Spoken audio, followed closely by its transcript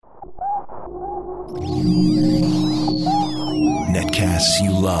Netcasts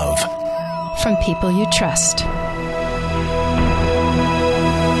you love. From people you trust.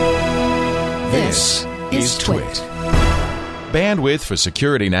 This is Twit. Bandwidth for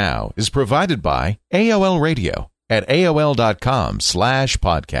Security Now is provided by AOL Radio at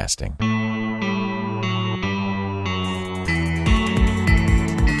aol.com/podcasting.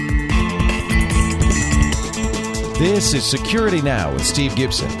 This is Security Now with Steve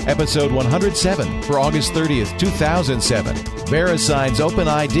Gibson, episode 107 for August 30th, 2007. VeriSign's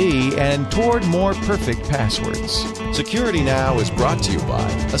OpenID and toward more perfect passwords. Security Now is brought to you by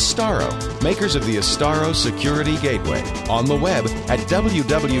Astaro, makers of the Astaro Security Gateway, on the web at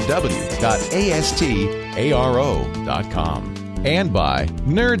www.astaro.com. And by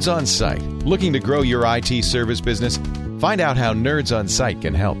Nerds on Site. Looking to grow your IT service business? Find out how Nerds on Site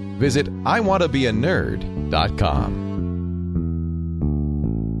can help. Visit iwantobeanerd.com.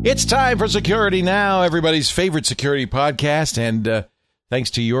 It's time for Security Now, everybody's favorite security podcast, and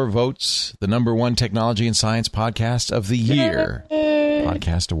thanks to your votes, the #1 technology and science podcast of the year,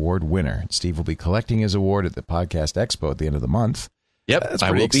 podcast award winner. Steve will be collecting his award at the Podcast Expo at the end of the month. Yep, that's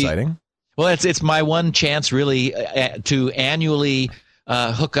pretty exciting. Well, it's my one chance, really, to annually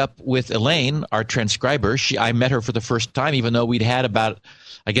hook up with Elaine, our transcriber. I met her for the first time, even though we'd had about,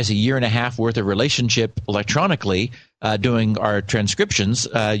 I guess, a year and a half worth of relationship electronically doing our transcriptions.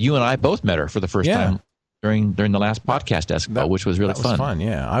 You and I both met her for the first time during the last Podcast Expo, which was really fun.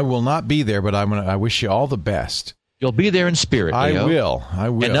 Yeah, I will not be there, but I wish you all the best. You'll be there in spirit. I will.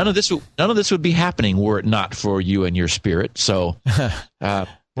 And none of this would be happening were it not for you and your spirit. So.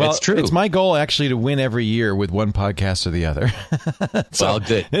 Well, it's true. It's my goal, actually, to win every year with one podcast or the other. Well,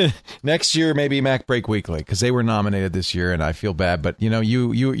 good. Next year, maybe Mac Break Weekly, because they were nominated this year, and I feel bad. But, you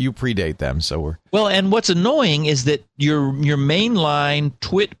predate them, so we're... Well, and what's annoying is that your mainline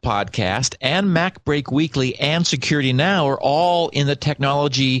Twit podcast and Mac Break Weekly and Security Now are all in the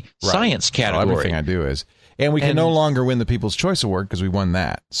technology science category. Well, everything I do is. And we can no longer win the People's Choice Award because we won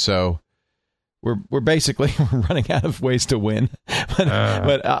that, so... We're basically running out of ways to win,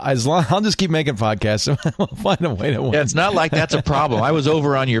 but as long I'll just keep making podcasts, and we'll find a way to win. Yeah, it's not like that's a problem. I was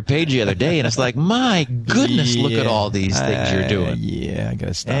over on your page the other day, and it's like, my goodness, look at all these things you're doing. Yeah, I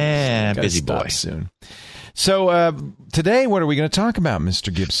gotta stop. Busy boy soon. So today, what are we going to talk about,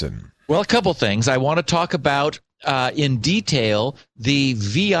 Mr. Gibson? Well, a couple things. I want to talk about in detail the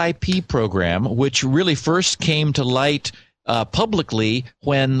VIP program, which really first came to light publicly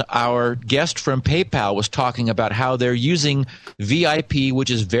when our guest from PayPal was talking about how they're using VIP, which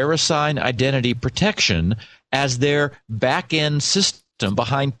is VeriSign Identity Protection, as their back-end system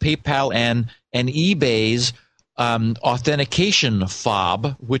behind PayPal and eBay's authentication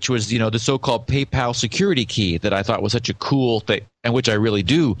fob, which was, the so-called PayPal security key that I thought was such a cool thing, and which I really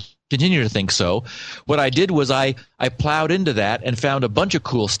do continue to think so. What I did was I plowed into that and found a bunch of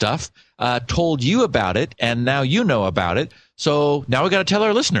cool stuff, told you about it, and now you know about it. So now we got to tell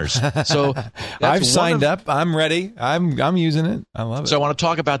our listeners. So I've signed up. I'm ready. I'm using it. I love it. So I want to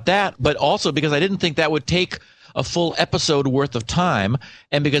talk about that, but also because I didn't think that would take a full episode worth of time,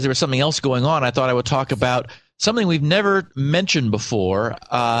 and because there was something else going on, I thought I would talk about something we've never mentioned before,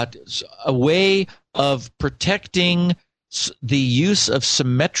 a way of protecting the use of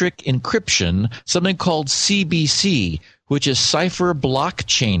symmetric encryption, something called CBC, which is cipher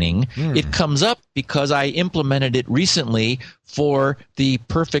blockchaining. It comes up because I implemented it recently for the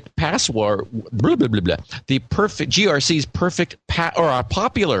perfect password, the perfect GRC's perfect or a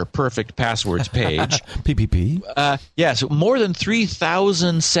popular perfect passwords page. PPP. Yes, more than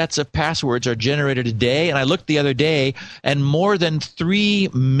 3,000 sets of passwords are generated a day, and I looked the other day, and more than 3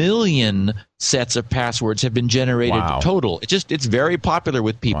 million sets of passwords have been generated total. It's very popular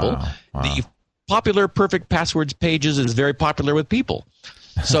with people. Wow. The popular perfect passwords pages is very popular with people.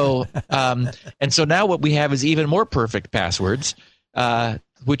 So and so now what we have is even more perfect passwords,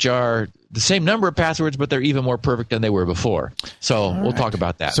 which are the same number of passwords, but they're even more perfect than they were before. So we'll talk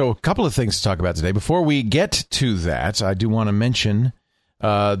about that. So a couple of things to talk about today. Before we get to that, I do want to mention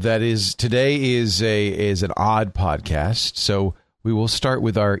today is an odd podcast. So we will start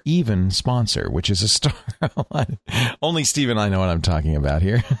with our even sponsor, which is Astaro. Only Steve and I know what I'm talking about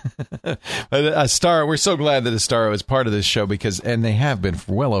here. But Astaro, we're so glad that Astaro is part of this show and they have been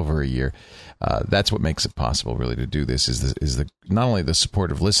for well over a year. That's what makes it possible, really, to do this is the not only the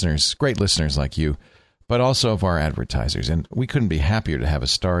support of listeners, great listeners like you, but also of our advertisers. And we couldn't be happier to have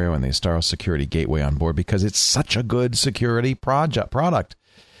Astaro and the Astaro Security Gateway on board because it's such a good security product.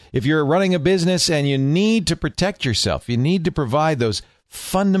 If you're running a business and you need to protect yourself, you need to provide those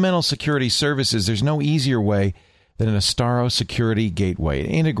fundamental security services, there's no easier way than an Astaro security gateway.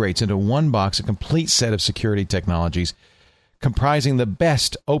 It integrates into one box a complete set of security technologies comprising the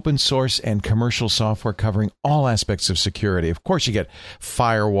best open source and commercial software covering all aspects of security. Of course, you get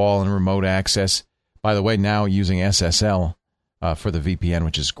firewall and remote access. By the way, now using SSL for the VPN,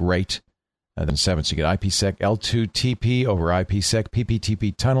 which is great. Then 7, so you get IPsec L2TP over IPsec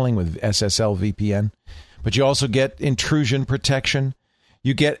PPTP tunneling with SSL VPN. But you also get intrusion protection.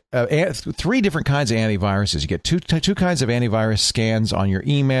 You get 3 different kinds of antiviruses. You get two kinds of antivirus scans on your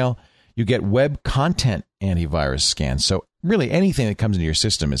email. You get web content antivirus scans. So really anything that comes into your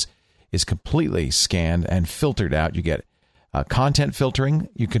system is completely scanned and filtered out. You get content filtering.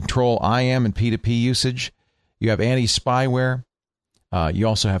 You control IM and P2P usage. You have anti-spyware. You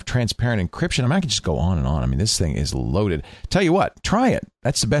also have transparent encryption. I mean, I can just go on and on. I mean, this thing is loaded. Tell you what, try it.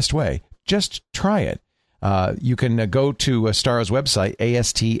 That's the best way. Just try it. You can go to Astaro's website,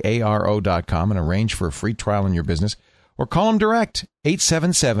 astaro.com, and arrange for a free trial in your business. Or call them direct,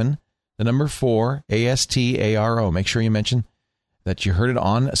 877, the number 4, ASTARO. Make sure you mention that you heard it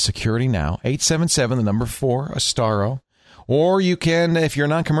on Security Now, 877, the number 4, Astaro. Or you can, if you're a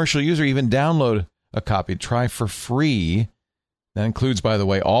non-commercial user, even download a copy. Try for free. That includes, by the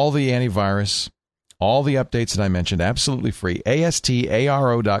way, all the antivirus, all the updates that I mentioned, absolutely free.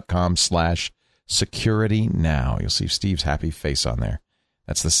 astaro.com/security now. You'll see Steve's happy face on there.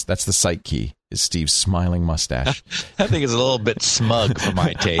 That's the site key, is Steve's smiling mustache. I think it's a little bit smug for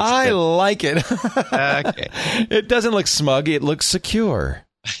my taste. I like it. Okay. It doesn't look smug. It looks secure.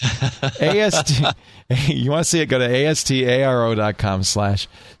 AST. You want to see it? Go to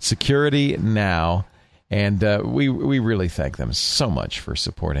astaro.com/security now. And we really thank them so much for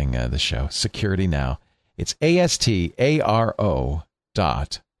supporting the show. Security Now. It's astaro.com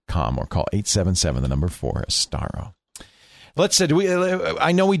or call 877, the number 4, Astaro. Let's say,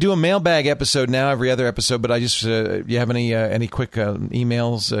 I know we do a mailbag episode now, every other episode, but I just, you have any quick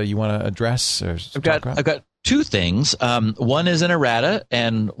emails you want to address? Or I've got 2 things. One is an errata,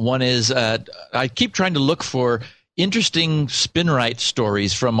 and one is, I keep trying to look for interesting SpinRite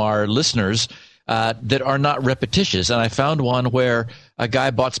stories from our listeners that are not repetitious. And I found one where a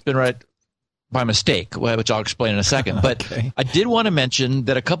guy bought SpinRite by mistake, which I'll explain in a second. But okay. I did want to mention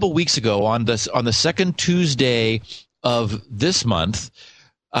that a couple weeks ago, on the second Tuesday of this month,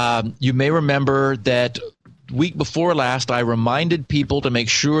 you may remember that week before last, I reminded people to make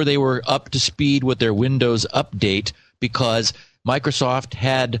sure they were up to speed with their Windows update, because Microsoft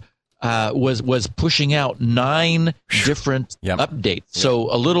had was pushing out 9 different updates,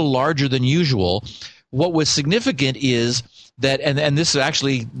 so a little larger than usual. What was significant is that, and this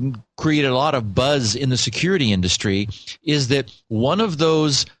actually created a lot of buzz in the security industry, is that one of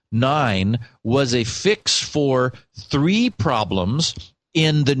those 9 was a fix for 3 problems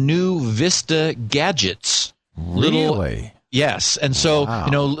in the new Vista gadgets. Really? Yes. And so, wow.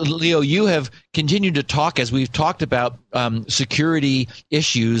 Leo, you have continued to talk, as we've talked about security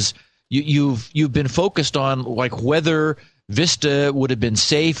issues. You've been focused on like whether Vista would have been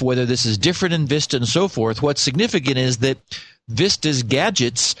safe, whether this is different in Vista and so forth. What's significant is that Vista's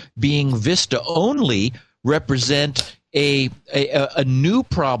gadgets, being Vista only, represent a new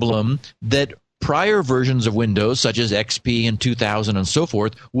problem that prior versions of Windows, such as XP and 2000 and so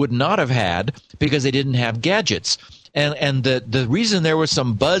forth, would not have had, because they didn't have gadgets. And the reason there was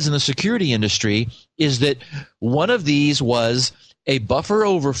some buzz in the security industry is that one of these was a buffer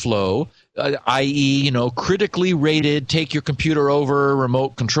overflow, i.e., critically rated, take your computer over,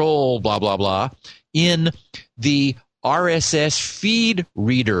 remote control, blah, blah, blah, in the RSS feed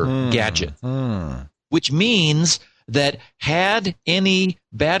reader gadget, which means that had any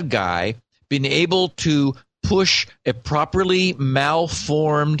bad guy been able to push a properly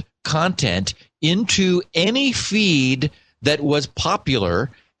malformed content into any feed that was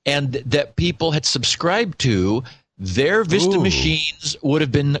popular and that people had subscribed to, their Vista machines would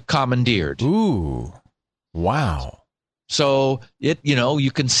have been commandeered. Ooh, wow. So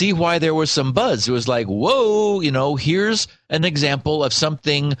you can see why there was some buzz. It was like, whoa, here's an example of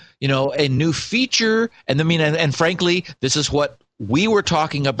something, a new feature. And frankly, this is what we were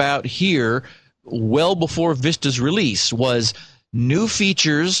talking about here well before Vista's release, was new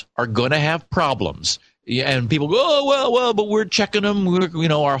features are going to have problems. And people go, oh, well, but we're checking them.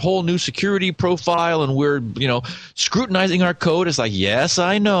 We're, our whole new security profile, and we're, scrutinizing our code. It's like, yes,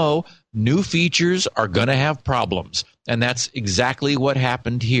 I know. New features are going to have problems. And that's exactly what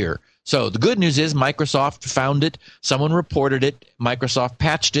happened here. So the good news is Microsoft found it. Someone reported it. Microsoft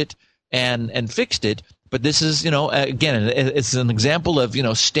patched it and fixed it. But this is, again, it's an example of,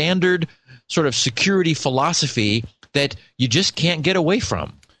 standard sort of security philosophy that you just can't get away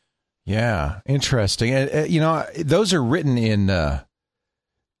from. Yeah, interesting. And those are written in.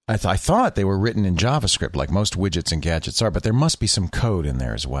 I thought they were written in JavaScript, like most widgets and gadgets are, but there must be some code in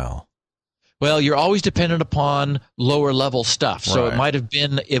there as well. Well, you're always dependent upon lower level stuff. So Right. it might have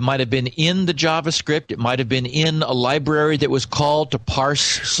been in the JavaScript. It might have been in a library that was called to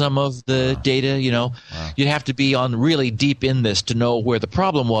parse some of the data. You'd have to be on really deep in this to know where the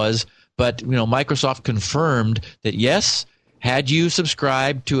problem was. But Microsoft confirmed that yes, had you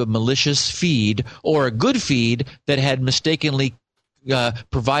subscribed to a malicious feed or a good feed that had mistakenly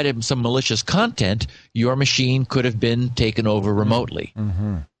provided some malicious content, your machine could have been taken over remotely.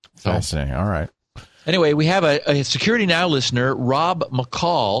 Mm-hmm. So, Fascinating. All right. anyway, we have a Security Now listener, Rob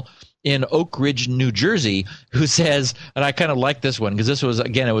McCall in Oak Ridge, New Jersey, who says, and I kind of like this one because this was,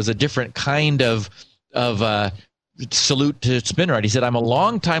 again, it was a different kind of salute to SpinRite. He said, I'm a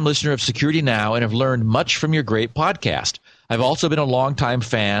longtime listener of Security Now and have learned much from your great podcast. I've also been a longtime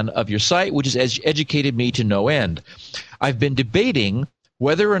fan of your site, which has educated me to no end. I've been debating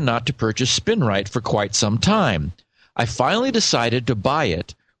whether or not to purchase SpinRite for quite some time. I finally decided to buy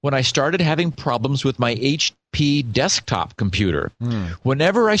it when I started having problems with my HP desktop computer.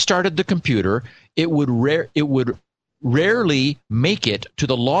 Whenever I started the computer, it would rarely make it to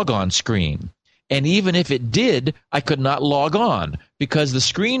the logon screen. And even if it did, I could not log on because the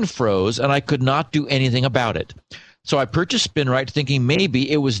screen froze and I could not do anything about it. So I purchased SpinRite thinking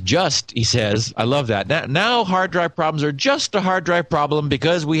maybe it was just, he says, I love that. Now hard drive problems are just a hard drive problem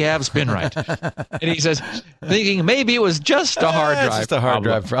because we have SpinRite. And he says, thinking maybe it was just a hard drive just a hard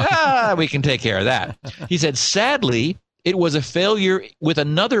drive problem. We can take care of that. He said, sadly, it was a failure with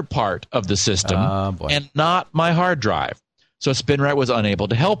another part of the system and not my hard drive. So SpinRite was unable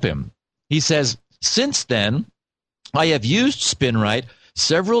to help him. He says, since then, I have used SpinRite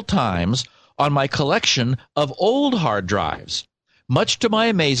several times on my collection of old hard drives. Much to my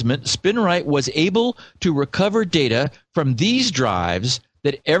amazement, SpinRite was able to recover data from these drives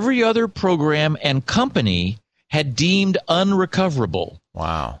that every other program and company had deemed unrecoverable.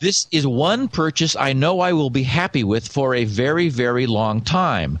 Wow. This is one purchase I know I will be happy with for a very, very long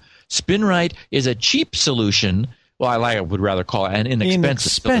time. SpinRite is a cheap solution. Well, I would rather call it an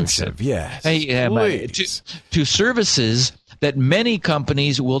inexpensive solution. Yes. To services that many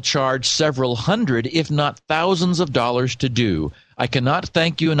companies will charge several hundred, if not thousands of dollars to do. I cannot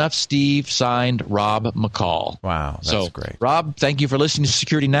thank you enough, Steve. Signed, Rob McCall. Wow, that's great. Rob, thank you for listening to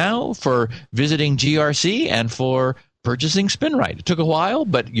Security Now, for visiting GRC, and for purchasing SpinRite. It took a while,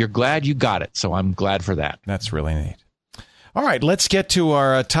 but you're glad you got it, so I'm glad for that. That's really neat. All right, let's get to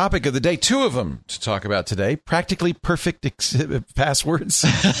our topic of the day. Two of them to talk about today. Practically perfect passwords.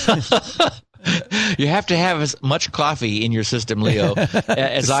 You have to have as much coffee in your system, Leo,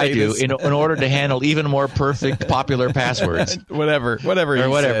 as I do, in order to handle even more perfect popular passwords. whatever that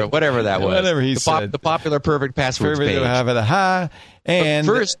was. Whatever he said. The popular perfect passwords page. And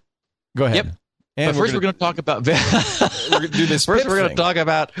first, go ahead. Yep. And we're going to talk about. we're going to do this. First, we're going to talk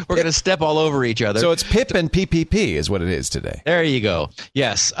about. We're going to step all over each other. So it's PIP and PPP is what it is today. There you go.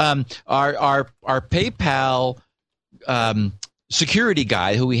 Yes, our PayPal security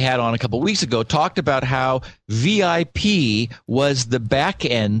guy who we had on a couple of weeks ago talked about how VIP was the back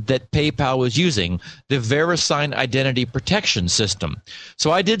end that PayPal was using, the VeriSign identity protection system.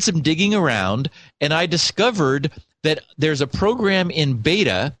 So I did some digging around and I discovered that there's a program in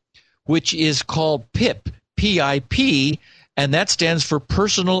beta which is called PIP, PIP, and that stands for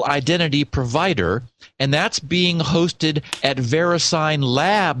Personal Identity Provider, and that's being hosted at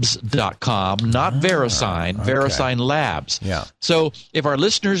VeriSignLabs.com, not VeriSign, okay. VeriSign Labs. Yeah. So if our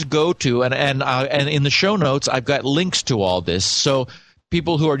listeners go to, and in the show notes, I've got links to all this, so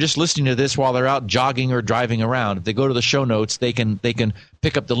people who are just listening to this while they're out jogging or driving around, if they go to the show notes, they can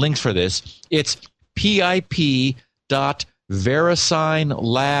pick up the links for this. It's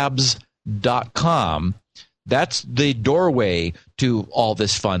pip.verisignlabs.com. That's the doorway to all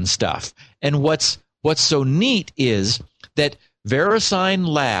this fun stuff. And what's so neat is that VeriSign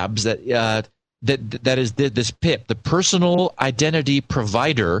Labs, that is this PIP, the Personal Identity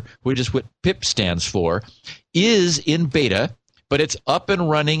Provider, which is what PIP stands for, is in beta, but it's up and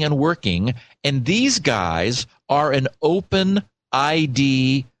running and working. And these guys are an open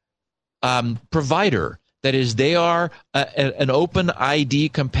ID provider. That is, they are an open ID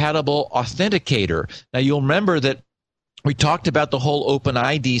compatible authenticator. Now, you'll remember that we talked about the whole open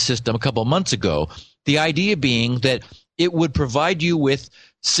ID system a couple of months ago. The idea being that it would provide you with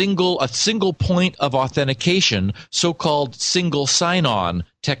a single point of authentication, so-called single sign-on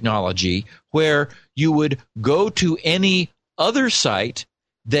technology, where you would go to any other site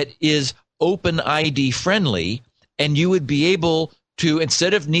that is open ID friendly, and you would be able to,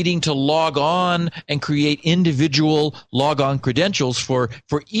 instead of needing to log on and create individual log-on credentials for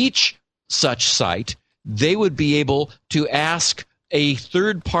each such site, they would be able to ask a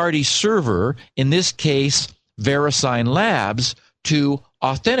third-party server, in this case, VeriSign Labs, to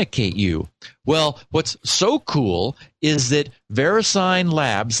authenticate you. Well, what's so cool is that VeriSign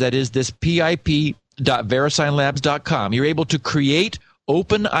Labs, that is this PIP.VeriSignLabs.com, you're able to create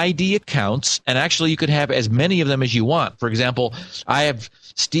OpenID accounts, and actually you can have as many of them as you want. For example, I have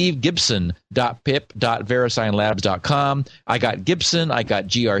stevegibson.pip.verisignlabs.com. I got Gibson, I got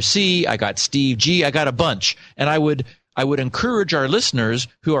GRC, I got Steve G, I got a bunch. And I would encourage our listeners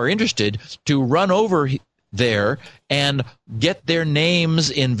who are interested to run over there and get their names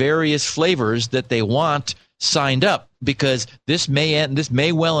in various flavors that they want signed up, because this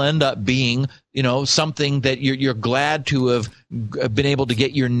may well end up being, something that you're glad to have been able to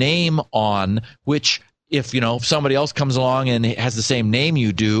get your name on, which if somebody else comes along and has the same name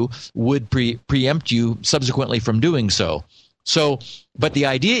you do, would preempt you subsequently from doing so. But the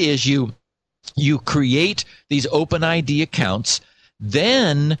idea is you create these OpenID accounts,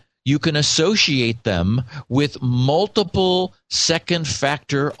 then you can associate them with multiple second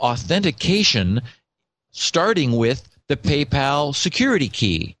factor authentication, starting with the PayPal security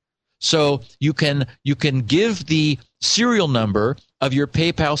key. So you can give the serial number of your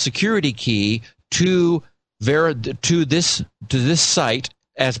PayPal security key to this site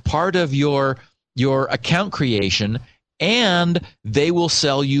as part of your account creation, and they will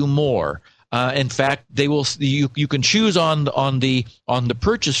sell you more. In fact, they will. You can choose on the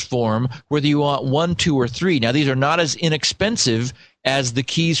purchase form whether you want 1, 2, or 3. Now, these are not as inexpensive as the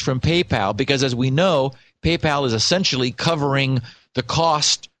keys from PayPal, because as we know, PayPal is essentially covering the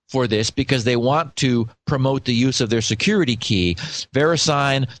cost for this because they want to promote the use of their security key.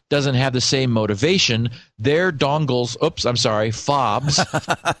 VeriSign doesn't have the same motivation. Their fobs.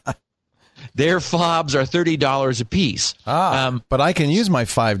 Their fobs are $30 a piece. But I can use my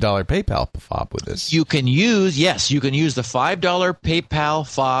 $5 PayPal fob with this. You can use the $5 PayPal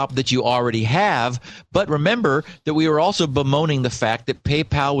fob that you already have. But remember that we were also bemoaning the fact that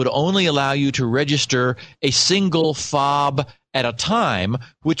PayPal would only allow you to register a single fob at a time,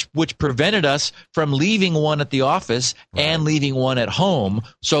 which prevented us from leaving one at the office and leaving one at home,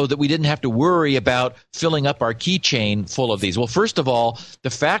 so that we didn't have to worry about filling up our keychain full of these. Well, first of all, the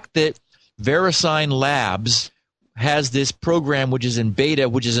fact that VeriSign Labs has this program which is in beta,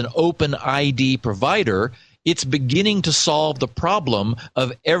 which is an OpenID provider, it's beginning to solve the problem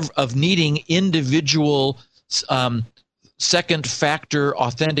of needing individual second factor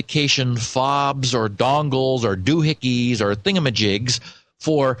authentication fobs or dongles or doohickeys or thingamajigs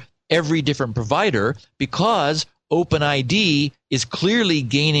for every different provider, because OpenID is clearly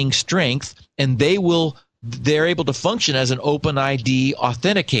gaining strength, and they're able to function as an OpenID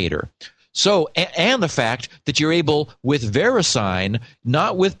authenticator. So, and the fact that you're able with VeriSign,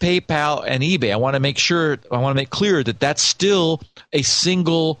 not with PayPal and eBay, I want to make clear that that's still a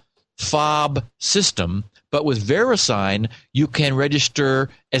single fob system. But with VeriSign, you can register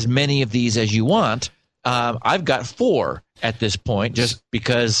as many of these as you want. I've got 4 at this point, just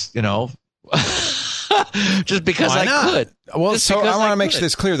because, just because I could. Well, so I want to make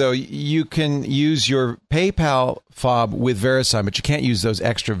this clear, though. You can use your PayPal fob with VeriSign, but you can't use those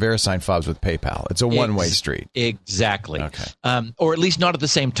extra VeriSign fobs with PayPal. It's a one-way street. Exactly. Okay. Or at least not at the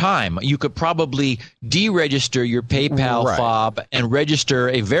same time. You could probably deregister your PayPal fob and register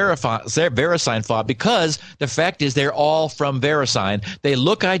a VeriSign fob, because the fact is they're all from VeriSign. They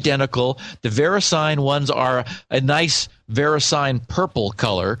look identical. The VeriSign ones are a nice VeriSign purple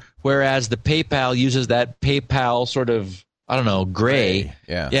color, whereas the PayPal uses that PayPal sort of, gray.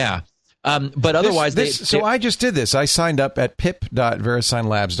 Yeah. But otherwise, I just did this. I signed up at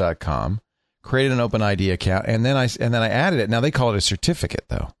pip.verisignlabs.com, created an OpenID account, and then I added it. Now they call it a certificate,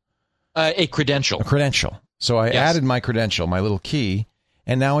 though. A credential. A credential. So I added my credential, my little key,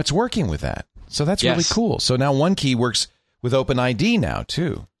 and now it's working with that. So that's really cool. So now one key works with OpenID now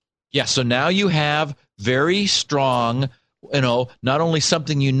too. Yeah. So now you have very strong, not only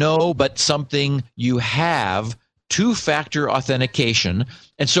something but something you have, two-factor authentication.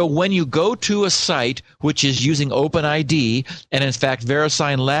 And so when you go to a site which is using OpenID, and in fact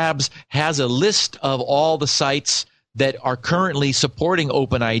VeriSign Labs has a list of all the sites that are currently supporting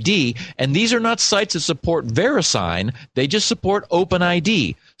OpenID, and these are not sites that support VeriSign, they just support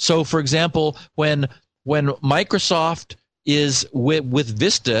OpenID. So for example, when Microsoft is with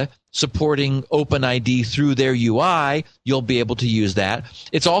Vista supporting OpenID through their UI, you'll be able to use that.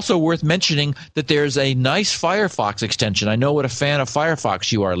 It's also worth mentioning that there's a nice Firefox extension. I know what a fan of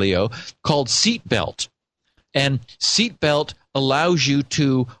Firefox you are, Leo, called Seatbelt. And Seatbelt allows you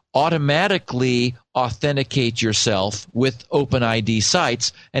to automatically authenticate yourself with OpenID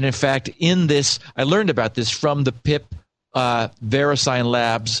sites. And in fact, in this, I learned about this from the PIP VeriSign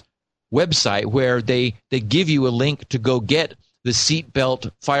Labs website, where they give you a link to go get the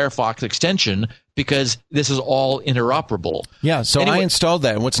seatbelt Firefox extension, because this is all interoperable. Yeah, so anyway, I installed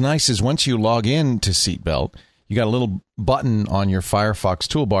that. And what's nice is once you log in to seatbelt, you got a little button on your Firefox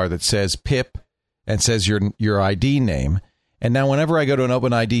toolbar that says PIP and says your ID name. And now whenever I go to an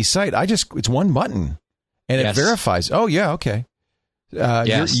OpenID site, it's one button, and it verifies. Oh, yeah, okay.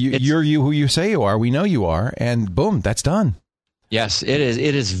 You're you who you say you are. We know you are. And boom, that's done. Yes, it is.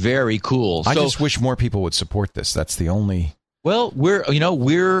 It is very cool. I just wish more people would support this. That's the only... Well,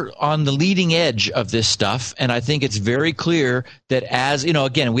 we're on the leading edge of this stuff, and I think it's very clear that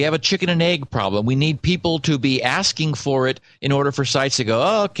again, we have a chicken and egg problem. We need people to be asking for it in order for sites to go,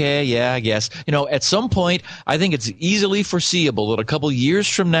 oh, okay, yeah, I guess. At some point, I think it's easily foreseeable that a couple years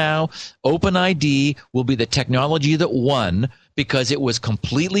from now, OpenID will be the technology that won, because it was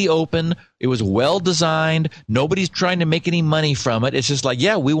completely open. It was well designed. Nobody's trying to make any money from it. It's just like,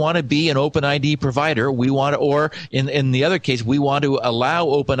 yeah, we want to be an OpenID provider. We want to, or in the other case, we want to allow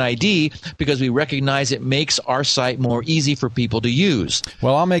OpenID because we recognize it makes our site more easy for people to use.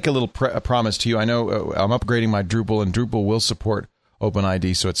 Well, I'll make a little promise to you. I know I'm upgrading my Drupal, and Drupal will support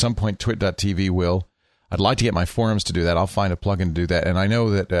OpenID. So at some point, twit.tv will. I'd like to get my forums to do that. I'll find a plugin to do that. And I know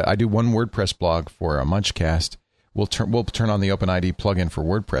that I do one WordPress blog for a Munchcast. We'll turn on the OpenID plugin for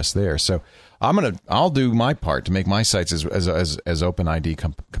WordPress there. So I'll do my part to make my sites as OpenID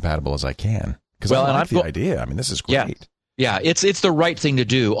compatible as I can, because I like the idea. I mean, this is great. Yeah, it's the right thing to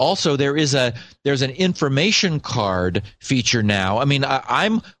do. Also, there's an information card feature now. I mean,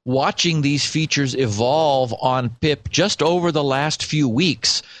 I'm watching these features evolve on PIP just over the last few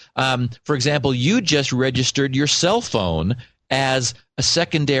weeks. For example, you just registered your cell phone as a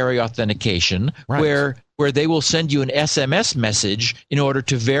secondary authentication, right, where they will send you an SMS message in order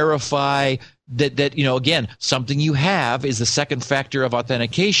to verify that again, something you have is the second factor of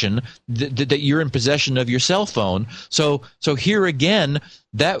authentication, that you're in possession of your cell phone. So here again,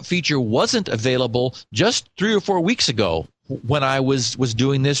 that feature wasn't available just 3 or 4 weeks ago when I was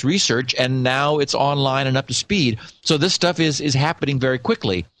doing this research, and now it's online and up to speed. So this stuff is happening very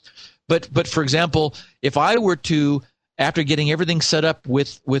quickly. But for example, if I were to, after getting everything set up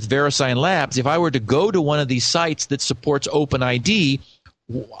with VeriSign Labs, if I were to go to one of these sites that supports OpenID,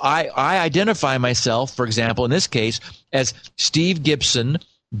 I identify myself, for example, in this case, as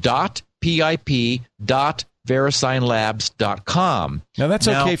stevegibson.pip.verisignlabs.com. Now, that's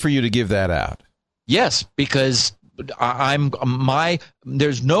okay for you to give that out. Yes, because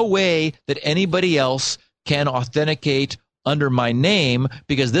there's no way that anybody else can authenticate under my name,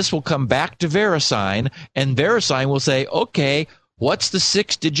 because this will come back to VeriSign, and VeriSign will say, okay, what's the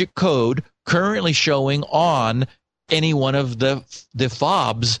 6-digit code currently showing on any one of the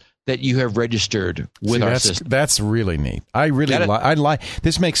fobs that you have registered with our system? That's really neat. I like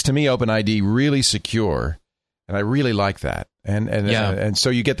this. Makes to me OpenID really secure, and I really like that. And so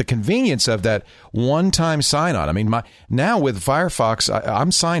you get the convenience of that one-time sign-on. I mean, now with Firefox,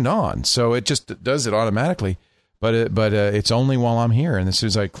 I'm signed on, so it just does it automatically. But it's only while I'm here, and as soon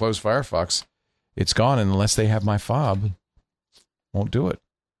as I close Firefox, it's gone. And unless they have my fob, won't do it.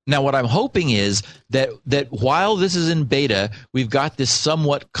 Now, what I'm hoping is that while this is in beta, we've got this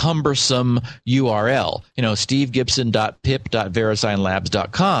somewhat cumbersome URL,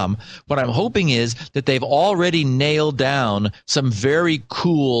 stevegibson.pip.verisignlabs.com. What I'm hoping is that they've already nailed down some very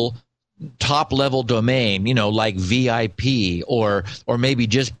cool top-level domain, like VIP or maybe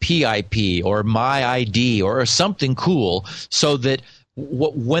just PIP or MyID or something cool, so that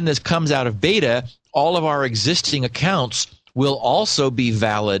when this comes out of beta, all of our existing accounts will also be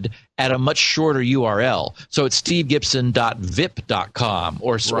valid at a much shorter URL. So it's stevegibson.vip.com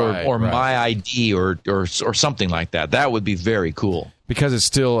or MyID or something like that. That would be very cool. Because it's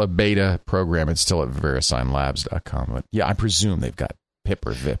still a beta program, it's still at verisignlabs.com. But yeah, I presume they've got PIP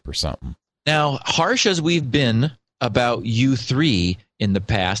or VIP or something. Now, harsh as we've been about U3 in the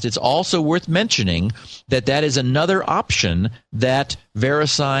past, it's also worth mentioning that is another option that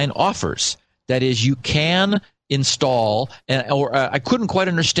VeriSign offers. That is, you can install, I couldn't quite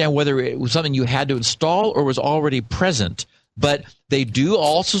understand whether it was something you had to install or was already present, but they do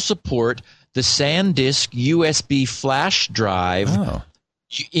also support the SanDisk USB flash drive. Oh.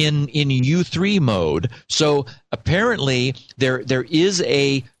 In U3 mode. So apparently there is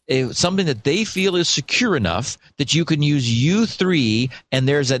a something that they feel is secure enough that you can use U3, and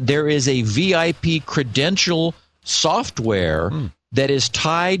there is a VIP credential software that is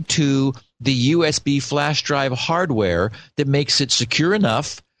tied to the USB flash drive hardware that makes it secure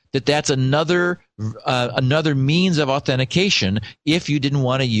enough that that's another means of authentication if you didn't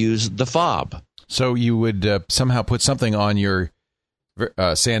want to use the fob. So you would somehow put something on your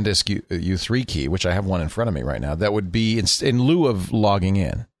SanDisk U3 key, which I have one in front of me right now, that would be in lieu of logging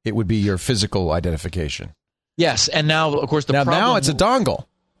in. It would be your physical identification. Yes, and now, of course, now it's a dongle,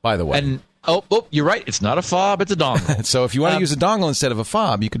 by the way. And oh, you're right. It's not a fob. It's a dongle. So if you want to use a dongle instead of a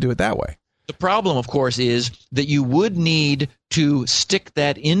fob, you could do it that way. The problem, of course, is that you would need to stick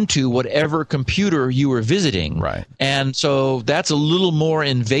that into whatever computer you were visiting. Right. And so that's a little more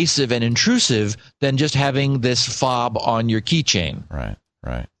invasive and intrusive than just having this fob on your keychain.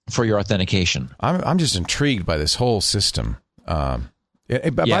 Right. For your authentication. I'm just intrigued by this whole system. By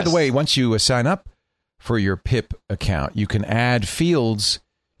the way, once you sign up for your PIP account, you can add fields.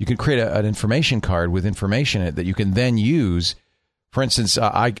 You can create an information card with information in it that you can then use. For instance,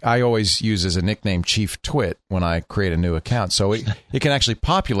 I always use as a nickname Chief Twit when I create a new account. So it can actually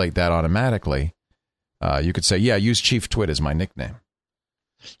populate that automatically. You could say, use Chief Twit as my nickname.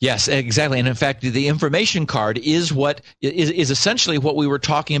 Yes, exactly. And in fact, the information card is what is essentially what we were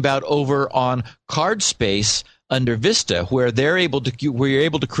talking about over on CardSpace under Vista, where you're able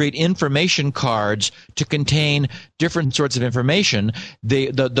to create information cards to contain different sorts of information.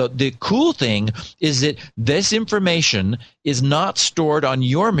 The cool thing is that this information is not stored on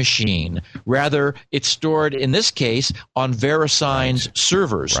your machine. Rather, it's stored, in this case, on VeriSign's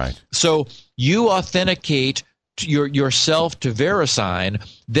servers. Right. So you authenticate yourself to VeriSign,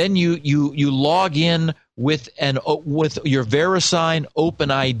 then you log in with your VeriSign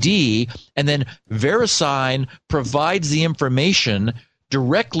OpenID, and then VeriSign provides the information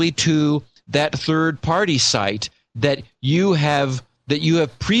directly to that third-party site that you have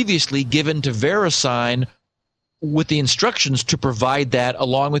previously given to VeriSign with the instructions to provide that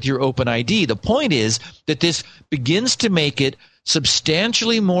along with your OpenID. The point is that this begins to make it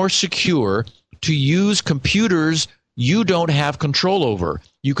substantially more secure to use computers you don't have control over.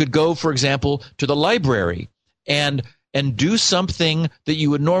 You could go, for example, to the library and do something that you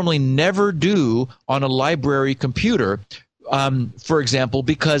would normally never do on a library computer, for example,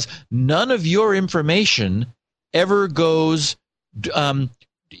 because none of your information ever goes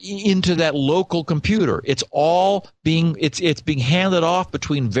into that local computer. It's all being handed off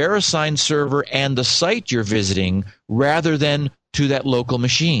between VeriSign server and the site you're visiting rather than to that local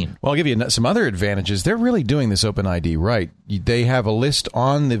machine. Well, I'll give you some other advantages. They're really doing this OpenID right. They have a list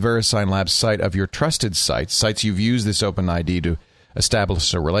on the VeriSign Labs site of your trusted sites you've used this OpenID to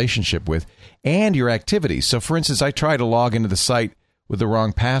establish a relationship with, and your activities. So, for instance, I tried to log into the site with the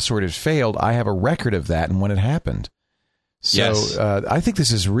wrong password. It failed. I have a record of that and when it happened. So yes. I think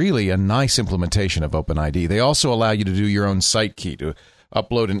this is really a nice implementation of OpenID. They also allow you to do your own site key, to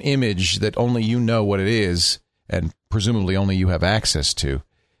upload an image that only you know what it is, and presumably only you have access to,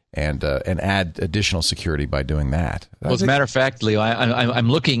 and add additional security by doing that. Well, as a matter of fact, Leo,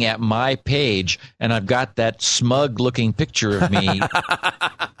 I'm looking at my page, and I've got that smug-looking picture of me.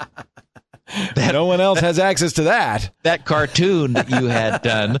 No one else has access to that. That cartoon that you had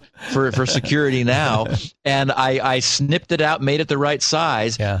done for Security Now, and I snipped it out, made it the right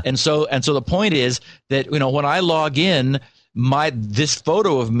size, and so the point is that when I log in, this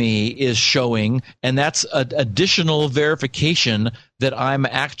photo of me is showing, and that's additional verification that I'm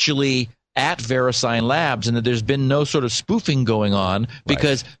actually at VeriSign Labs and that there's been no sort of spoofing going on,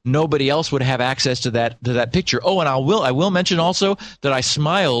 because nobody else would have access to that picture. Oh, and I will mention also that I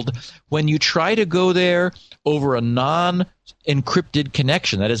smiled when you try to go there over a non-encrypted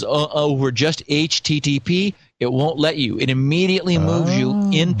connection, that is over just HTTP. It won't let you. It immediately moves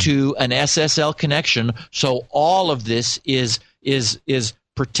you into an SSL connection. So all of this is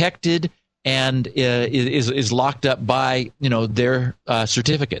protected and is locked up by their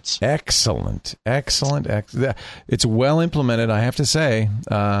certificates. Excellent. It's well implemented, I have to say.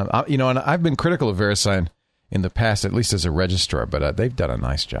 And I've been critical of VeriSign in the past, at least as a registrar, but they've done a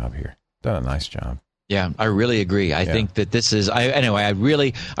nice job here. Yeah, I really agree. I think that this is. I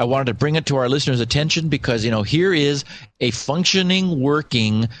wanted to bring it to our listeners' attention because here is a functioning,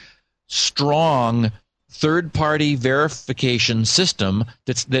 working, strong third-party verification system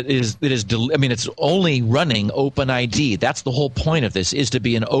it's only running OpenID. That's the whole point of this, is to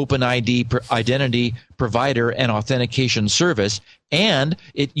be an OpenID identity provider and authentication service, and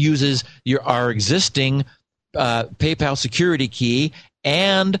it uses our existing PayPal security key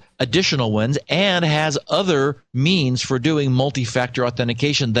and additional ones, and has other means for doing multi-factor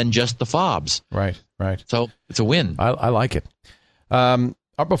authentication than just the fobs. Right. So it's a win. I like it.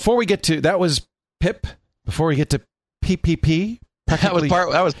 Before we get to that was PIP. Before we get to PPP,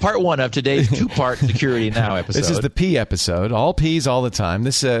 That was part one of today's two-part Security Now episode. This is the P episode. All P's all the time.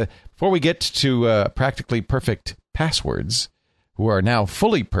 This before we get to practically perfect passwords, who are now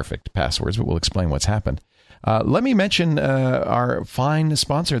fully perfect passwords, but we'll explain what's happened. Let me mention our fine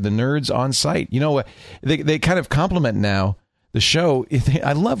sponsor, the Nerds on Site. You know, they kind of compliment now the show.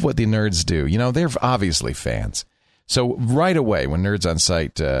 I love what the nerds do. You know, they're obviously fans. So right away, when Nerds on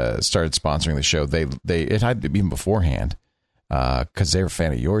Site started sponsoring the show, it had to be even beforehand, because they're a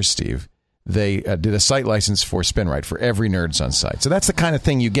fan of yours, Steve. They did a site license for SpinRite for every Nerds on Site. So that's the kind of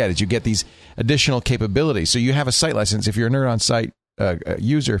thing you get, is you get these additional capabilities. So you have a site license. If you're a Nerd on Site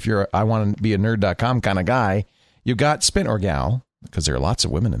user, if you're I want to be a nerd.com kind of guy, you got Spin or gal, because there are lots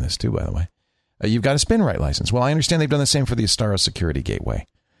of women in this too, by the way. You've got a SpinRite license. Well, I understand they've done the same for the Astaro Security Gateway.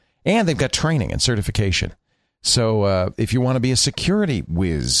 And they've got training and certification. So if you want to be a security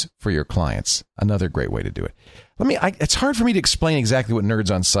whiz for your clients, another great way to do it. It's hard for me to explain exactly what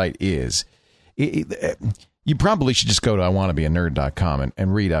Nerds on Site is. You probably should just go to iwannabeanerd.com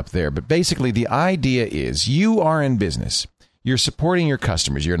and read up there. But basically, the idea is you are in business. You're supporting your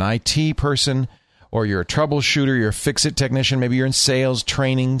customers. You're an IT person, or you're a troubleshooter. You're a fix-it technician. Maybe you're in sales,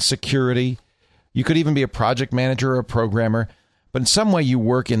 training, security. You could even be a project manager or a programmer. But in some way, you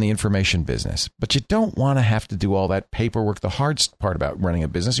work in the information business. But you don't want to have to do all that paperwork, the hard part about running a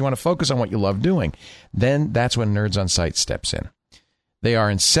business. You want to focus on what you love doing. Then that's when Nerds on Site steps in. They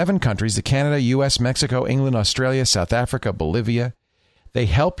are in 7 countries: the Canada, U.S., Mexico, England, Australia, South Africa, Bolivia. They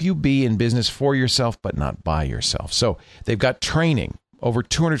help you be in business for yourself, but not by yourself. So they've got training, over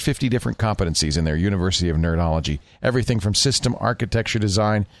 250 different competencies in their University of Nerdology. Everything from system architecture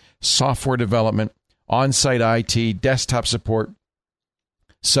design, software development, on-site IT, desktop support,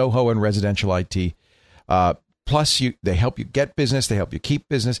 Soho and residential IT. Plus, they help you get business. They help you keep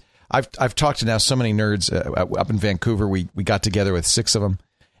business. I've talked to now so many nerds up in Vancouver. We got together with 6 of them,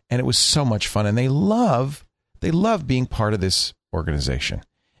 and it was so much fun. And they love being part of this organization.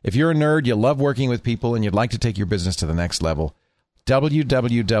 If you're a nerd, you love working with people, and you'd like to take your business to the next level,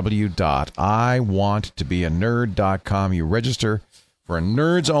 www.iwanttobeanerd.com. You register for a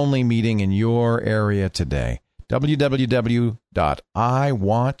nerds-only meeting in your area today.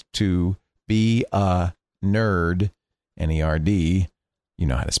 www.iwanttobeanerd, N-E-R-D, you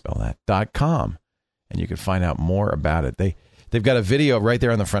know how to spell that, .com. And you can find out more about it. They've got a video right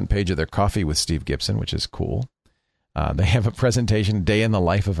there on the front page of their Coffee with Steve Gibson, which is cool. They have a presentation, Day in the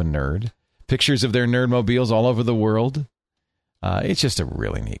Life of a Nerd. Pictures of their nerdmobiles all over the world. It's just a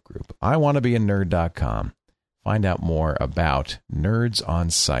really neat group. iwannabeanerd.com. Find out more about Nerds on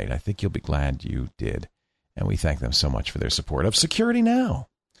Site. I think you'll be glad you did. And we thank them so much for their support of Security Now.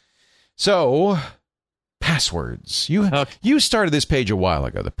 So, passwords. You started this page a while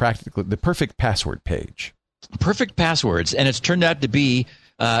ago, the perfect password page. Perfect passwords, and it's turned out to be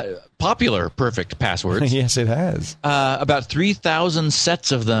popular perfect passwords. Yes, it has. About 3,000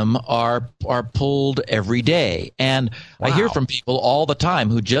 sets of them are pulled every day, and wow. I hear from people all the time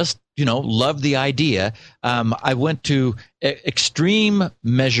who just love the idea. I went to extreme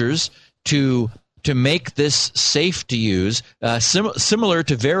measures to make this safe to use. Similar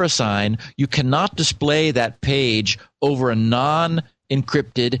to VeriSign, you cannot display that page over a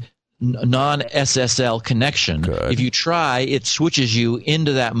non-encrypted, non-SSL connection. Good. If you try, it switches you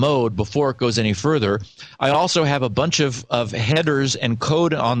into that mode before it goes any further. I also have a bunch of headers and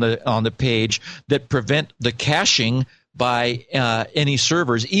code on the page that prevent the caching by any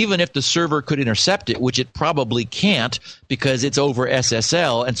servers, even if the server could intercept it, which it probably can't because it's over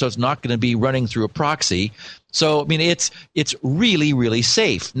SSL, and so it's not going to be running through a proxy. So, I mean, it's really, really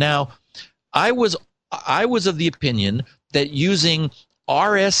safe. Now, I was of the opinion that using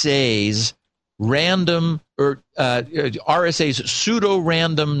RSA's RSA's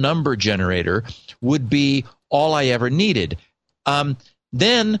pseudo-random number generator would be all I ever needed.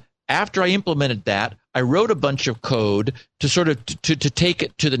 Then, after I implemented that, I wrote a bunch of code to sort of to take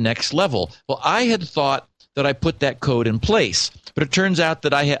it to the next level. Well, I had thought that I put that code in place, but it turns out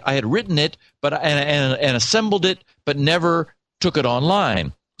that I had written it, and assembled it, but never took it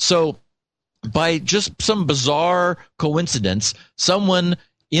online. So, by just some bizarre coincidence, someone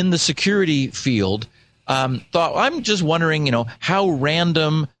in the security field thought, I'm just wondering, how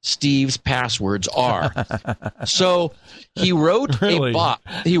random Steve's passwords are. So he wrote a bot.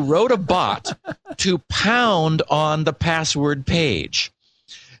 He wrote a bot to pound on the password page.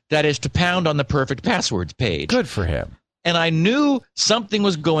 That is, to pound on the perfect passwords page. Good for him. And I knew something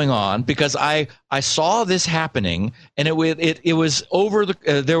was going on because I saw this happening, and it was over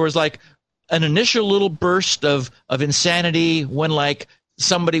the. There was like an initial little burst of insanity when like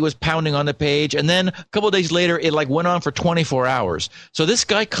somebody was pounding on the page, and then a couple of days later it like went on for 24 hours. So this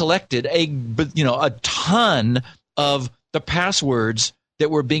guy collected a ton of the passwords that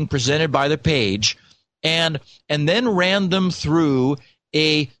were being presented by the page, and then ran them through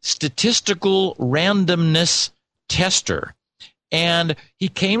a statistical randomness tester. And he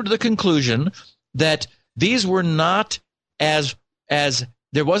came to the conclusion that these were not as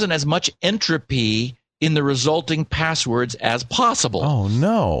there wasn't as much entropy in the resulting passwords as possible. Oh,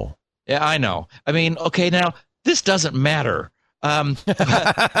 no. Yeah, I know. I mean, okay, now, this doesn't matter.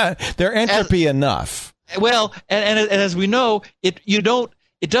 They're entropy enough. Well, and as we know,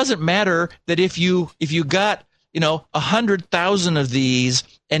 it doesn't matter that if you got 100,000 of these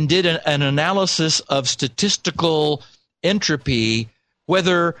and did an analysis of statistical entropy,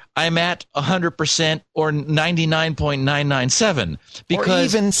 whether I'm at 100% or 99.997,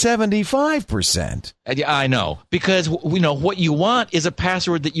 because or even 75%. I know, because what you want is a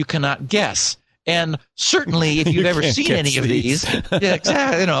password that you cannot guess. And certainly, if you've ever seen any of these, yeah,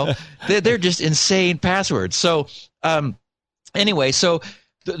 exactly, they're just insane passwords. So, anyway, so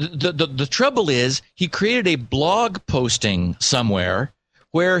the trouble is, he created a blog posting somewhere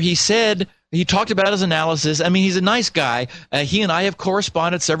where he talked about his analysis. I mean, he's a nice guy. He and I have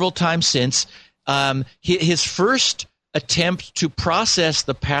corresponded several times since. His first attempt to process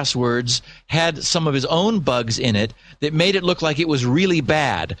the passwords had some of his own bugs in it that made it look like it was really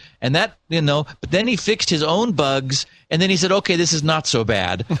bad. And that, but then he fixed his own bugs, and then he said, okay, this is not so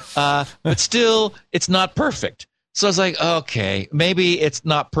bad. But still, it's not perfect. So I was like, okay, maybe it's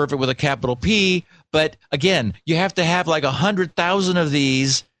not perfect with a capital P, but again, you have to have like 100,000 of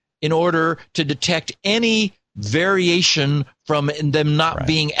these in order to detect any variation from them not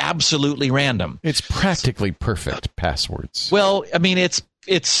being absolutely random. It's practically perfect passwords. Well, I mean, it's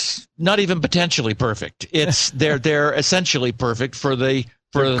not even potentially perfect. It's they're essentially perfect for the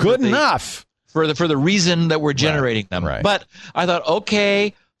reason that we're generating them. Right. But I thought,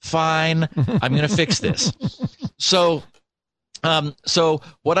 okay, fine, I'm going to fix this. So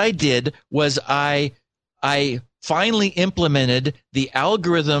what I did was I finally implemented the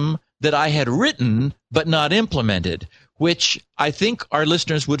algorithm that I had written but not implemented, which I think our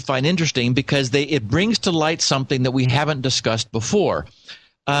listeners would find interesting because it brings to light something that we haven't discussed before.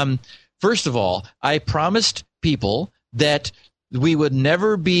 First of all, I promised people that we would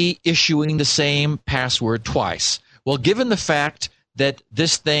never be issuing the same password twice. Well, given the fact that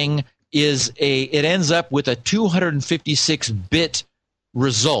this thing it ends up with a 256-bit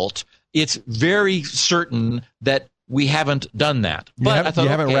result, it's very certain that we haven't done that. But you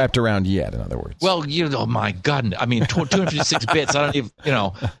haven't wrapped around yet, in other words. Well, my God, I mean, 256 bits. I don't even,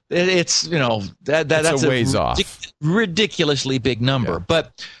 it's that's a ways off. Ridiculously big number. Yeah.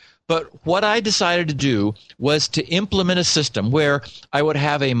 But what I decided to do was to implement a system where I would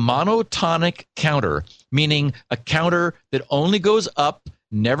have a monotonic counter, meaning a counter that only goes up,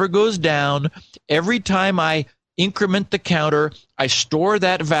 never goes down. Every time I increment the counter, I store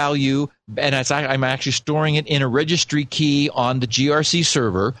that value, and I'm actually storing it in a registry key on the GRC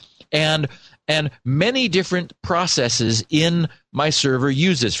server, and many different processes in my server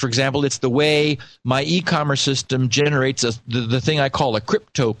use this. For example, it's the way my e-commerce system generates the thing I call a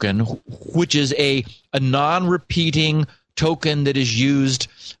crypt token, which is a non-repeating token that is used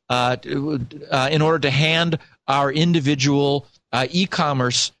in order to hand our individual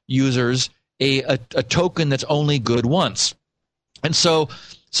e-commerce users a token that's only good once. And so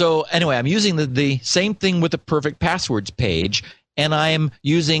anyway, I'm using the same thing with the perfect passwords page, and I'm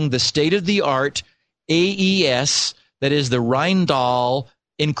using the state-of-the-art AES, that is the Reindahl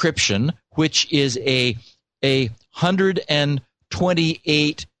encryption, which is a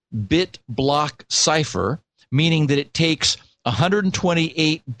 128-bit block cipher, meaning that it takes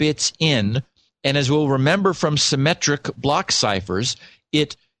 128 bits in, and as we'll remember from symmetric block ciphers,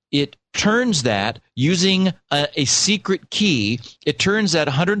 it turns that using a secret key, it turns that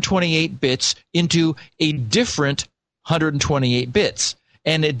 128 bits into a different 128 bits.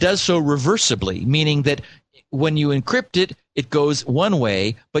 And it does so reversibly, meaning that when you encrypt it, it goes one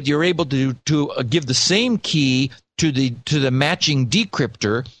way, but you're able to give the same key to the matching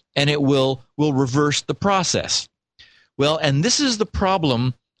decryptor, and it will reverse the process. Well, and this is the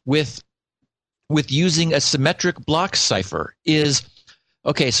problem with using a symmetric block cipher is,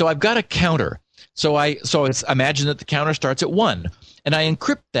 okay, so I've got a counter. So imagine that the counter starts at 1, and I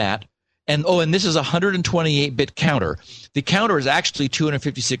encrypt that, and this is a 128-bit counter. The counter is actually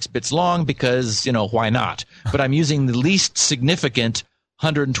 256 bits long because, why not? But I'm using the least significant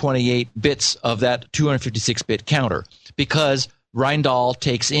 128 bits of that 256-bit counter because Reindahl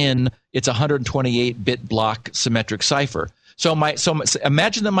takes in its 128-bit block symmetric cipher. So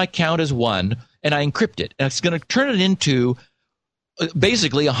imagine that my count is 1, and I encrypt it, and it's going to turn it into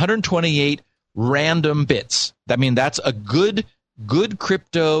basically 128 random bits. I mean, that's a good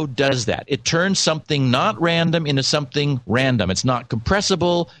crypto does that. It turns something not random into something random. It's not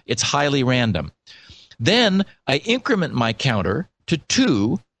compressible. It's highly random. Then I increment my counter to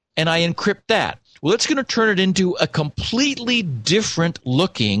 2, and I encrypt that. Well, it's going to turn it into a completely different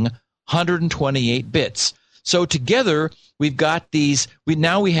looking 128 bits. So together we've got these. We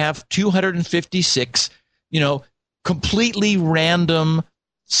have 256, completely random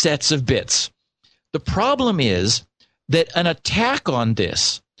sets of bits. The problem is that an attack on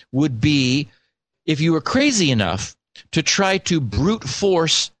this would be if you were crazy enough to try to brute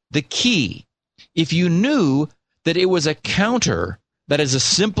force the key. If you knew that it was a counter that is a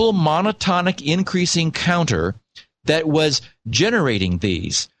simple monotonic increasing counter that was generating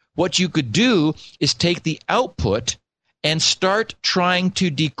these, what you could do is take the output and start trying to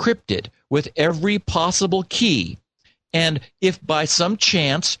decrypt it with every possible key. And if by some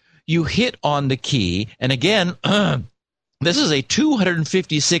chance you hit on the key, and again, this is a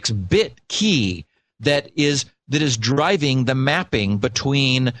 256-bit key that is driving the mapping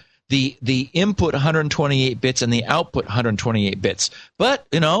between the input 128 bits and the output 128 bits. But,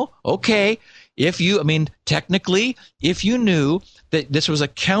 okay, technically, if you knew that this was a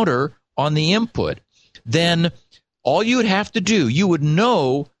counter on the input, then all you would have to do, you would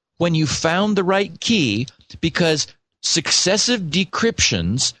know when you found the right key, because successive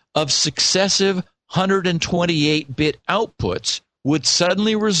decryptions of successive 128-bit outputs would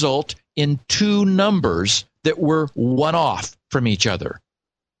suddenly result in 2 numbers that were one off from each other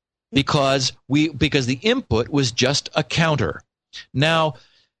because the input was just a counter. Now,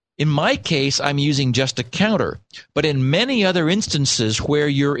 in my case, I'm using just a counter, but in many other instances where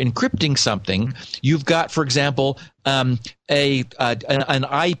you're encrypting something, you've got, for example, an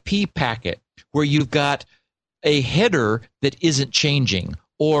IP packet where you've got a header that isn't changing,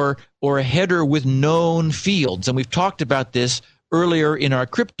 or a header with known fields, and we've talked about this earlier in our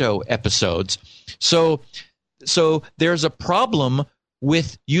crypto episodes. So there's a problem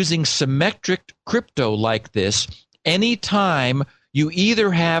with using symmetric crypto like this anytime you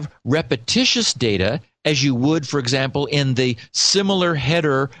either have repetitious data, as you would, for example, in the similar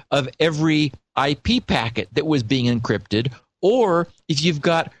header of every IP packet that was being encrypted, or if you've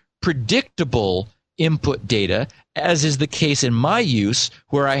got predictable input data, as is the case in my use,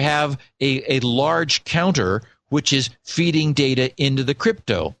 where I have a large counter which is feeding data into the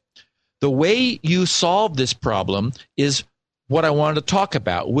crypto. The way you solve this problem is what I wanted to talk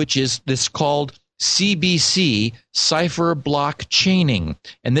about, which is this called CBC, cipher block chaining.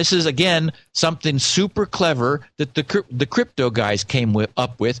 And this is, again, something super clever that the crypto guys came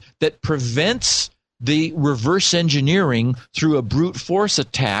up with that prevents the reverse engineering through a brute force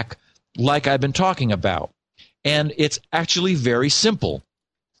attack like I've been talking about. And it's actually very simple.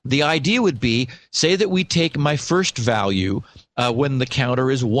 The idea would be, say that we take my first value when the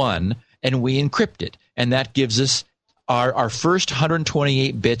counter is 1, and we encrypt it. And that gives us our first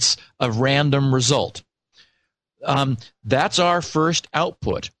 128 bits of random result. That's our first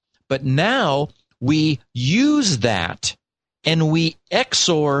output. But now we use that and we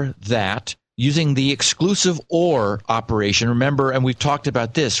XOR that using the exclusive OR operation. Remember, and we've talked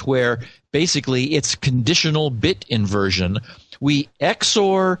about this, where basically it's conditional bit inversion. We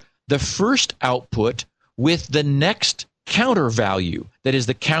XOR the first output with the next counter value. That is,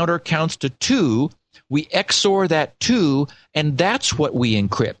 the counter counts to 2. We XOR that 2, and that's what we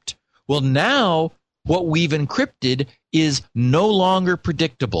encrypt. Well, now what we've encrypted is no longer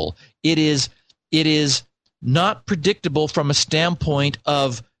predictable. It is not predictable from a standpoint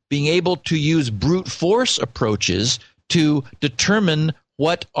of being able to use brute force approaches to determine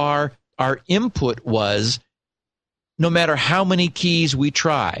what our input was, no matter how many keys we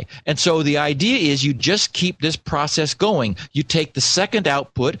try. And so the idea is you just keep this process going. You take the second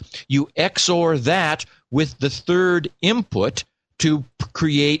output, you XOR that with the third input to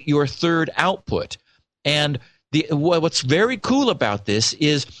create your third output. And what's very cool about this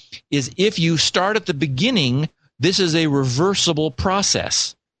is if you start at the beginning, this is a reversible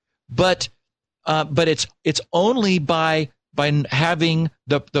process. But it's only by having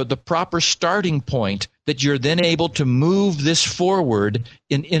the proper starting point that you're then able to move this forward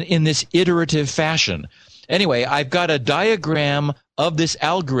in this iterative fashion. Anyway, I've got a diagram of this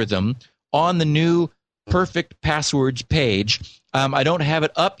algorithm on the new Perfect Passwords page. I don't have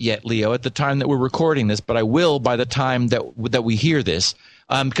it up yet, Leo, at the time that we're recording this, but I will by the time that we hear this,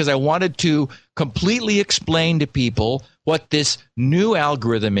 because I wanted to completely explain to people what this new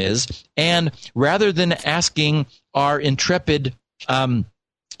algorithm is. And rather than asking our intrepid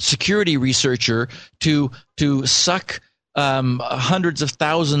security researcher to suck hundreds of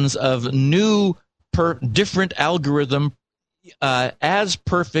thousands of new different algorithm as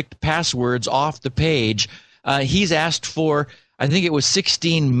perfect passwords off the page, he's asked for, I think it was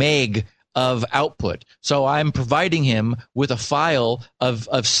 16 meg of output. So I'm providing him with a file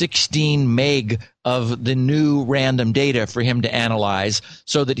of 16 meg of the new random data for him to analyze,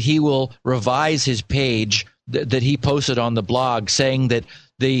 so that he will revise his page that he posted on the blog, saying that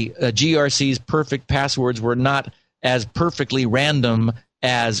the GRC's perfect passwords were not as perfectly random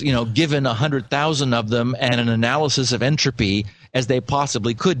as, given 100,000 of them and an analysis of entropy as they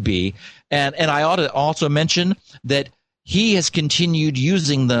possibly could be. And I ought to also mention that he has continued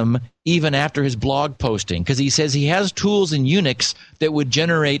using them even after his blog posting, because he says he has tools in Unix that would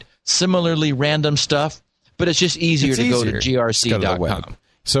generate similarly random stuff, but it's just easier to go to grc.com.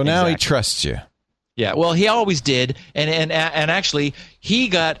 So now he trusts you. Yeah, well, he always did, and actually, he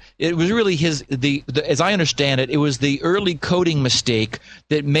got, it was really his, as I understand it, it was the early coding mistake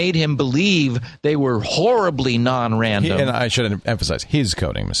that made him believe they were horribly non-random. And I should emphasize, his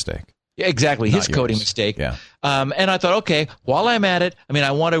coding mistake. Exactly, his coding mistake. Yeah. And I thought, okay, while I'm at it,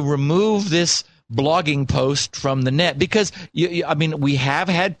 I want to remove this blogging post from the net, because we have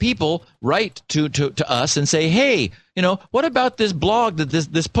had people write to us and say, hey, what about this blog that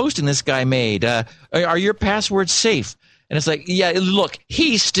this posting this guy made? Are your passwords safe? And it's like, yeah, look,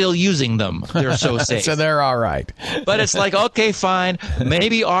 he's still using them. They're so safe. So they're all right. But it's like, okay, fine.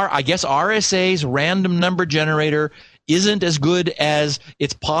 Maybe I guess RSA's random number generator isn't as good as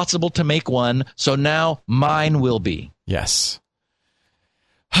it's possible to make one, so now mine will be. Yes.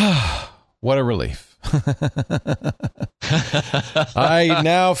 What a relief. I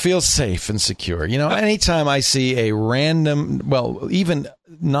now feel safe and secure. Anytime I see a random, well, even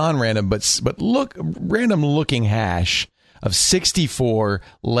non-random, but random looking hash of 64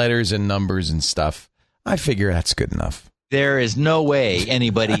 letters and numbers and stuff, I figure that's good enough. There is no way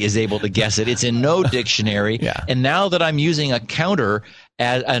anybody is able to guess it. It's in no dictionary. Yeah. And now that I'm using a counter,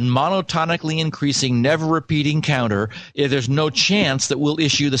 as a monotonically increasing, never repeating counter, there's no chance that we'll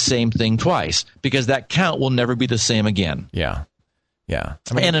issue the same thing twice, because that count will never be the same again. Yeah. Yeah.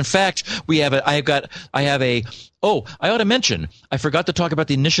 And in fact, I ought to mention, I forgot to talk about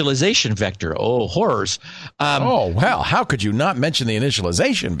the initialization vector. Oh, horrors. Well, how could you not mention the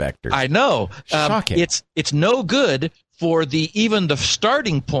initialization vector? I know. Shocking. It's no good for even the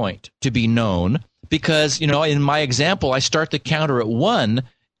starting point to be known, because, in my example, I start the counter at 1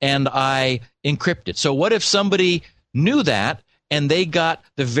 and I encrypt it. So what if somebody knew that and they got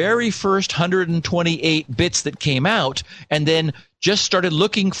the very first 128 bits that came out and then just started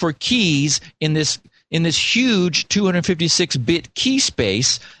looking for keys in this huge 256-bit key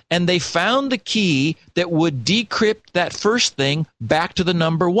space, and they found the key that would decrypt that first thing back to the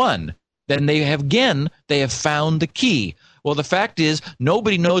number 1. Then they have found the key. Well, the fact is,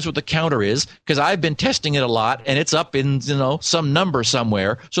 nobody knows what the counter is, because I've been testing it a lot, and it's up in some number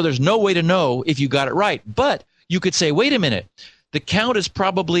somewhere. So there's no way to know if you got it right. But you could say, wait a minute, the count is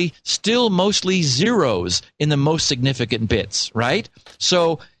probably still mostly zeros in the most significant bits, right?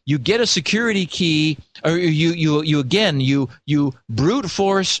 So you get a security key, or you brute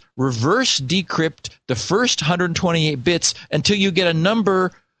force reverse decrypt the first 128 bits until you get a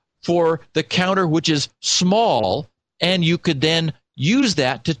number for the counter which is small, and you could then use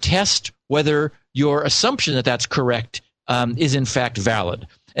that to test whether your assumption that that's correct is in fact valid.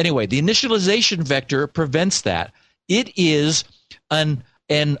 Anyway, the initialization vector prevents that. It is an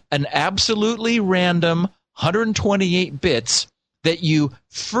absolutely random 128 bits that you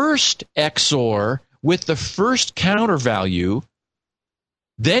first XOR with the first counter value,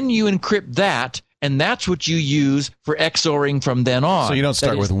 then you encrypt that, and that's what you use for XORing from then on. So you don't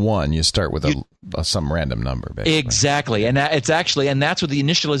start with 1, you start with some random number, basically. Exactly, and that's what the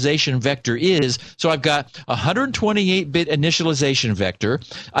initialization vector is. So I've got a 128-bit initialization vector.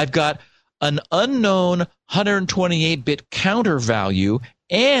 I've got an unknown 128-bit counter value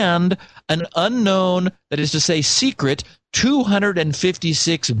and an unknown, that is to say secret,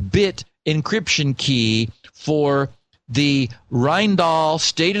 256-bit encryption key for the Reindahl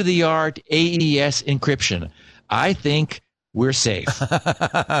state-of-the-art AES encryption. I think we're safe.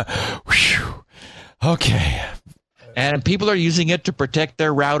 Okay. And people are using it to protect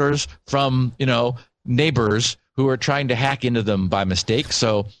their routers from, neighbors who are trying to hack into them by mistake.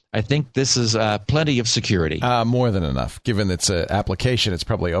 So I think this is plenty of security. More than enough. Given its application, it's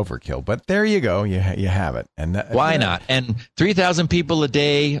probably overkill. But there you go. You have it. And why not? And 3,000 people a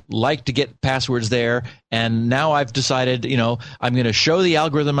day like to get passwords there. And now I've decided, I'm going to show the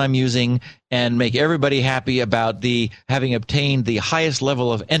algorithm I'm using and make everybody happy about having obtained the highest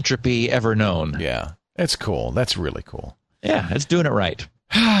level of entropy ever known. Yeah, it's cool. That's really cool. Yeah, it's doing it right.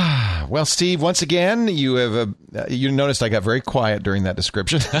 Well, Steve, once again, you have you noticed I got very quiet during that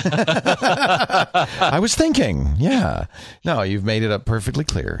description. I was thinking, no, you've made it up perfectly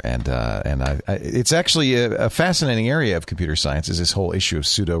clear, and it's actually a fascinating area of computer science is this whole issue of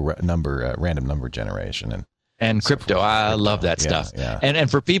random number generation and crypto. I love that stuff. Yeah.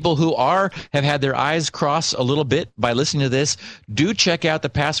 And for people who have had their eyes cross a little bit by listening to this, do check out the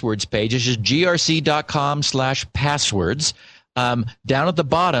passwords page. It's just grc.com/passwords. Down at the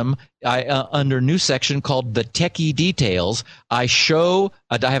bottom, under a new section called the Techie Details, I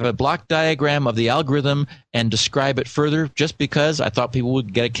have a block diagram of the algorithm and describe it further just because I thought people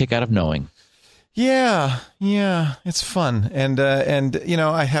would get a kick out of knowing. Yeah, it's fun. And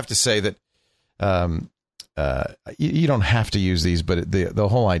I have to say that you don't have to use these, but the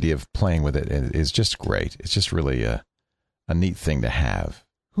whole idea of playing with it is just great. It's just really a neat thing to have.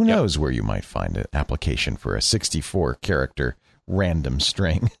 Who knows where you might find an application for a 64-character random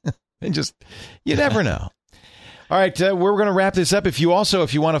string? You never know. All right, we're going to wrap this up. If you want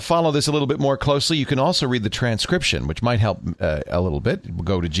to follow this a little bit more closely, you can also read the transcription, which might help a little bit.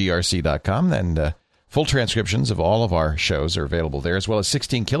 Go to grc.com, and full transcriptions of all of our shows are available there, as well as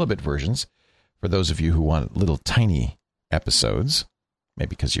 16-kilobit versions for those of you who want little tiny episodes, maybe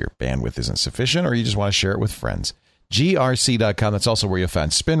because your bandwidth isn't sufficient or you just want to share it with friends. grc.com. That's also where you'll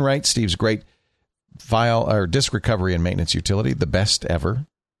find SpinRite, Steve's great file or disk recovery and maintenance utility, the best ever,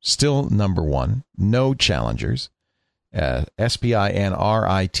 still number one, no challengers.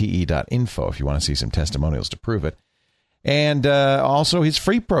 SPINRITE.info if you want to see some testimonials to prove it, and also his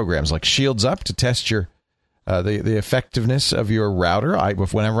free programs like Shields Up to test your the effectiveness of your router.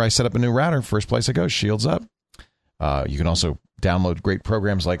 Whenever I set up a new router, first place I go, Shields Up. You can also download great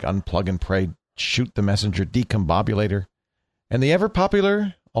programs like Unplug and Pray, Shoot the Messenger, Decombobulator, and the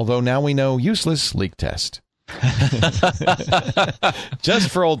ever-popular, although now we know useless, Leak Test. Just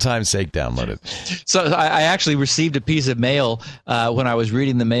for old time's sake, download it. So I actually received a piece of mail when I was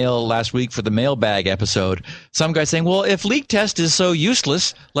reading the mail last week for the mailbag episode. Some guy saying, well, if Leak Test is so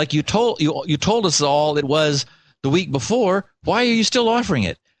useless, like you told us all it was the week before, why are you still offering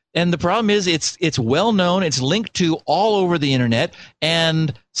it? And the problem is it's well known. It's linked to all over the internet,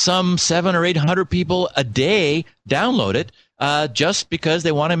 and some 700 or 800 people a day download it just because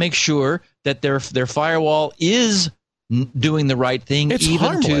they want to make sure that their firewall is doing the right thing. It's even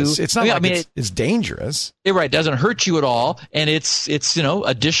harmless. To, it's not it's dangerous. It doesn't hurt you at all, and it's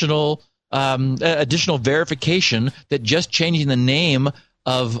additional verification that just changing the name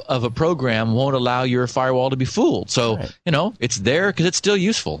of a program won't allow your firewall to be fooled. So, right. It's there because it's still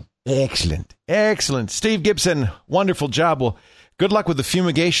useful. Excellent. Steve Gibson, wonderful job. Well, good luck with the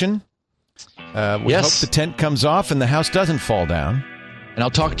fumigation. We hope the tent comes off and the house doesn't fall down. And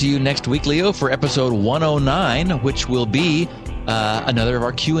I'll talk to you next week, Leo, for episode 109, which will be another of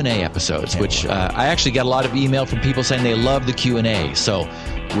our Q&A episodes, which I actually got a lot of email from people saying they love the Q&A. So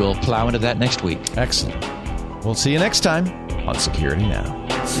we'll plow into that next week. Excellent. We'll see you next time on Security Now.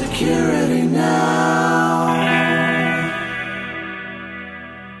 Security Now.